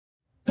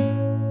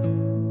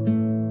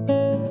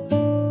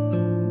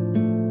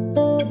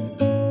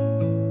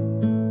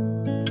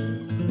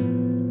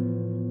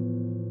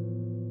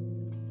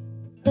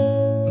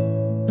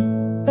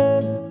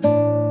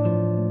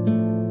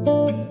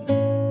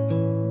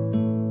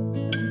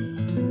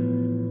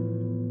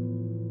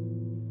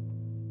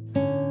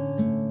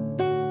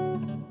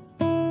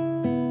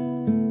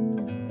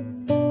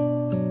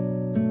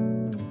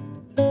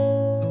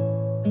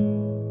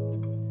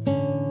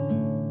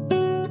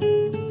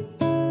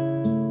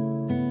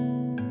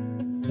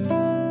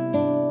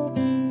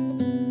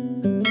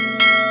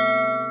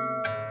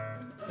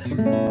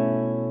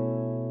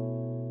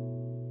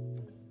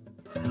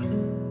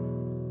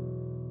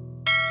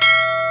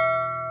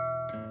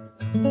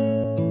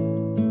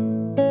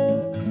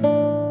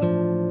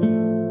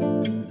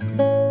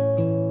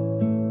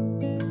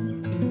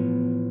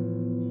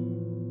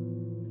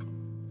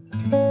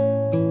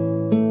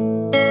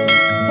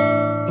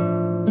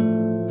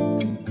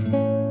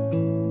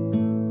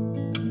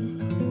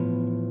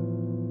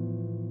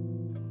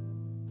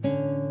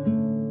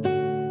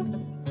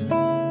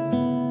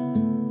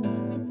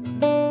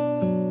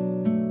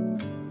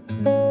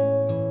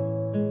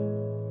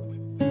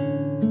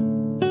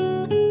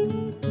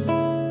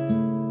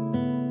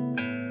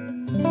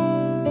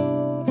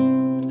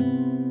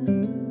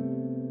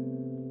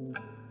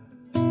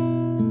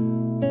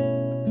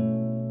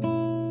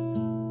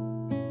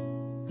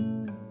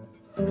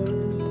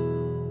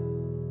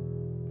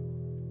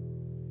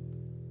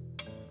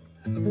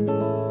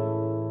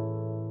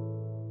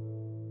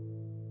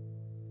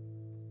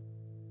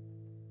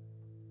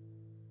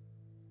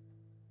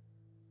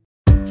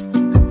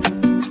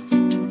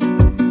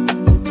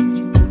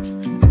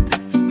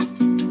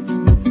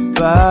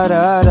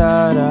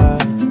Ba-da-da-da,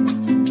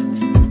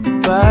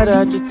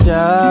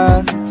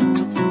 ba-da-da-da.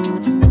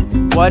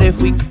 What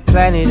if we could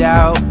plan it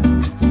out?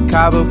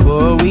 Cabo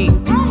for a week,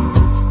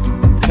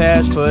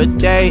 Paris for a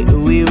day,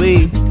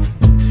 ooh-wee-wee.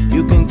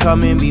 You can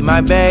come and be my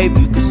babe,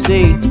 you can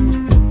see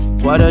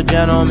what a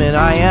gentleman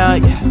I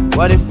am, yeah.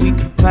 What if we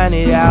could plan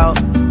it out?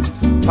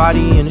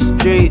 Party in the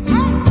streets,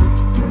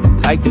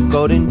 like the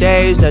golden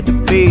days at the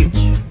beach.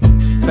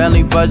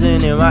 Family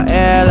buzzing in my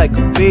air like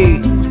a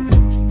bee.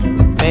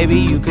 Maybe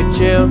you could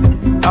chill.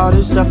 All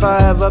this stuff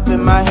I have up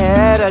in my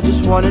head, I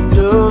just wanna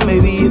do.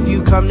 Maybe if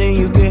you come then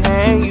you can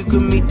hang, you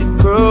can meet the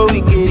crew.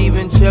 We could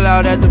even chill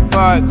out at the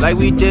park like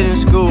we did in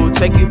school.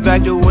 Take you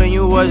back to when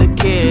you was a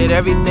kid,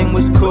 everything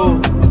was cool.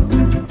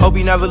 Hope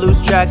you never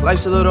lose track,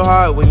 life's a little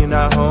hard when you're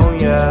not home,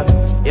 yeah.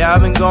 Yeah,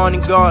 I've been going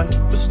and going,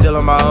 but still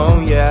on my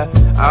own, yeah.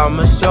 I'm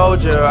a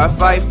soldier, I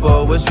fight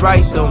for what's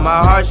right, so my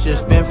heart's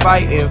just been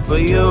fighting for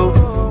you.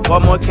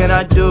 What more can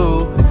I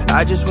do?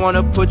 I just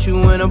wanna put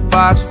you in a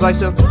box like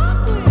some.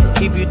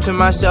 Keep you to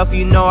myself,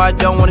 you know I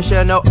don't wanna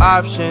share no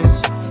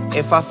options.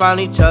 If I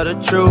finally tell the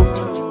truth,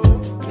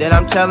 then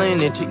I'm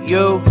telling it to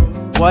you.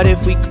 What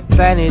if we could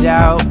plan it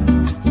out?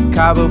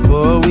 Cabo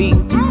for a week,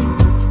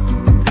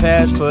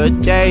 Paris for a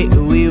day,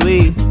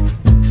 ooh-wee-wee.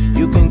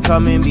 You can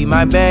come and be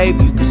my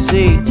babe, you can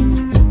see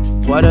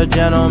what a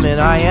gentleman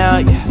I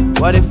am, yeah.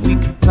 What if we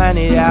could plan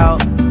it out?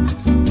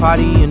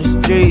 Party in the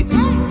streets,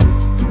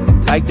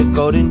 like the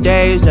golden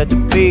days at the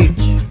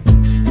beach.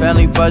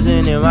 Family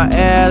buzzing in my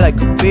air like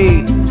a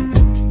bee.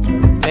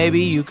 Maybe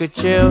you could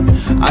chill.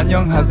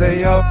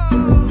 안녕하세요.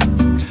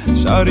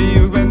 Shawty,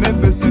 you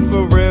beneficent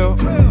for real.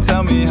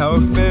 Tell me how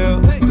it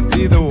feels to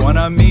be the one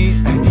I meet.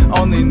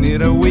 Only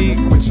need a week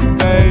with you,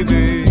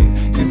 baby.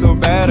 You're so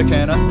bad, I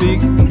cannot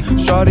speak.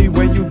 Shawty,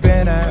 where you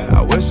been at?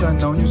 I wish I'd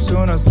known you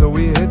sooner, so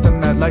we hit the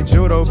mat like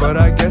judo. But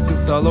I guess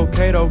it's all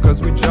okay though,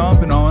 cause we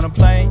jumping on a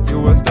plane.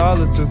 US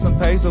dollars to some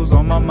pesos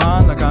on my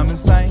mind like I'm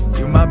insane.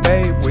 You my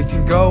babe, we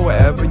can go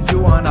wherever you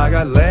want. I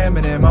got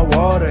lemon in my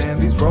water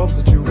and these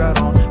robes that you got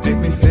on make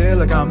me feel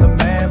like I'm the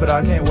man, but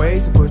I can't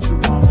wait to put you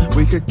on.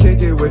 We could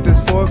kick it with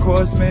this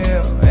 4-course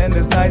meal and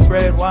this nice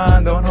red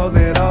wine. Don't hold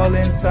it all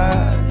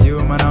inside,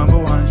 you're my number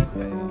one.